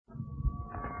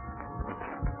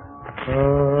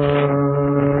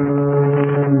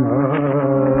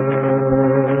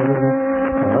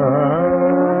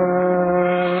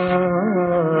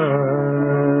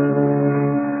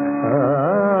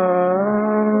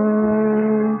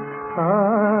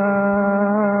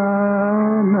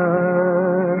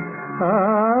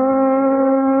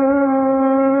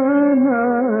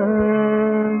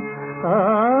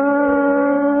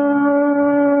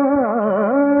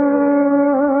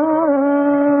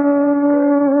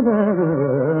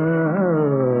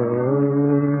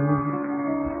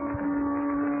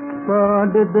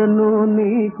పాడెదను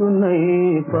నీకు నై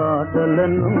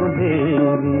పాటలను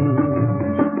దేవి,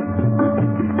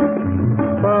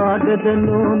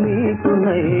 పాడెదను నీకు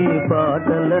నై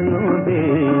పాటలను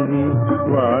దేవి,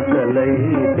 వాకలై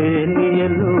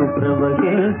తేనియలు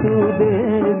ప్రవహించు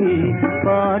దేవి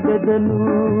పాడెదను.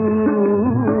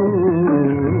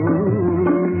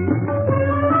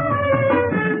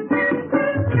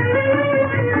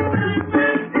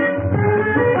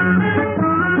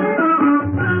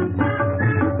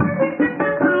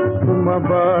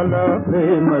 సుమబాల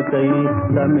ప్రేమకై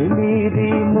తమిళీరి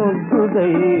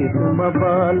ముగ్గుదై,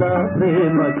 సుమబాల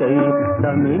ప్రేమకై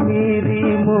తమిళీరి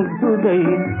ముగ్గుదై,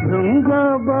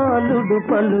 శృంగబాలుడు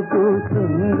పలుకు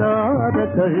శృంగార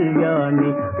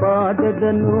కళ్యాణి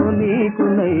పాడెదను నీకు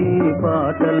నై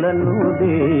పాటలను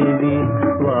దేవి,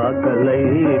 వాకలై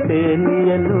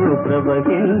తేనియలు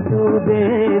ప్రవహించు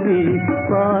దేవి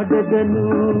పాడెదను.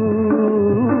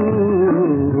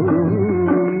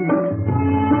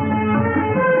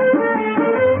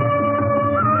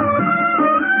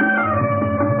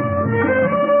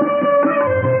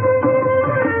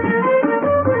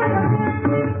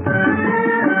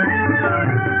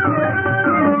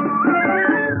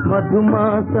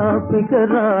 మధుమాస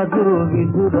పికరాజు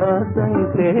విధురా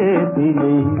సంకేతి,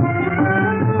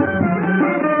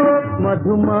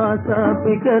 మధుమాస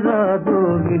పికరాజు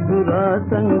విధురా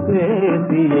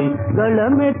సంకేతి,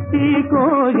 గళమెత్తి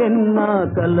కోయన్న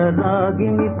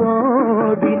కలరాగిని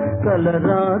తోడి,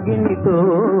 కలరాగిని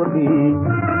తోడి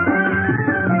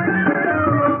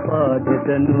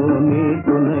పాడెదను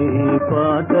నీకు నై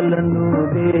పాటలను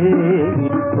దేవి,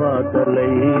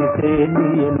 వాకలై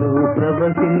తేనియలు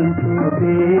ప్రవహించు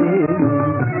దేవి.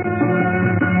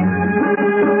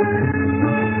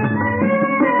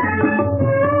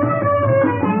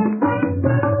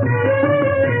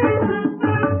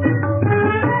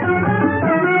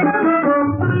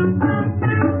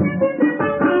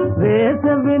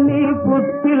 వేసవిని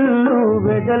పుట్టిల్లు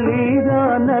వెడలీరా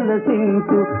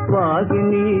నలసించు,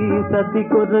 వాగిని సతి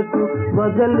కొరకు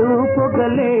వగలు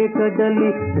పొగలే కదలి,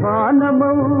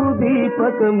 బాణమౌ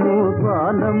దీపకము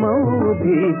బాణమౌ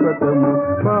దీపకము,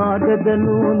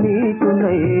 పాడెదను నీకు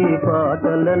నై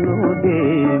పాటలను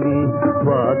దేవి,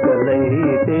 వాకలై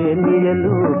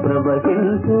తేనియలు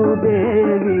ప్రవహించు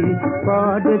దేవి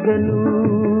పాడెదను.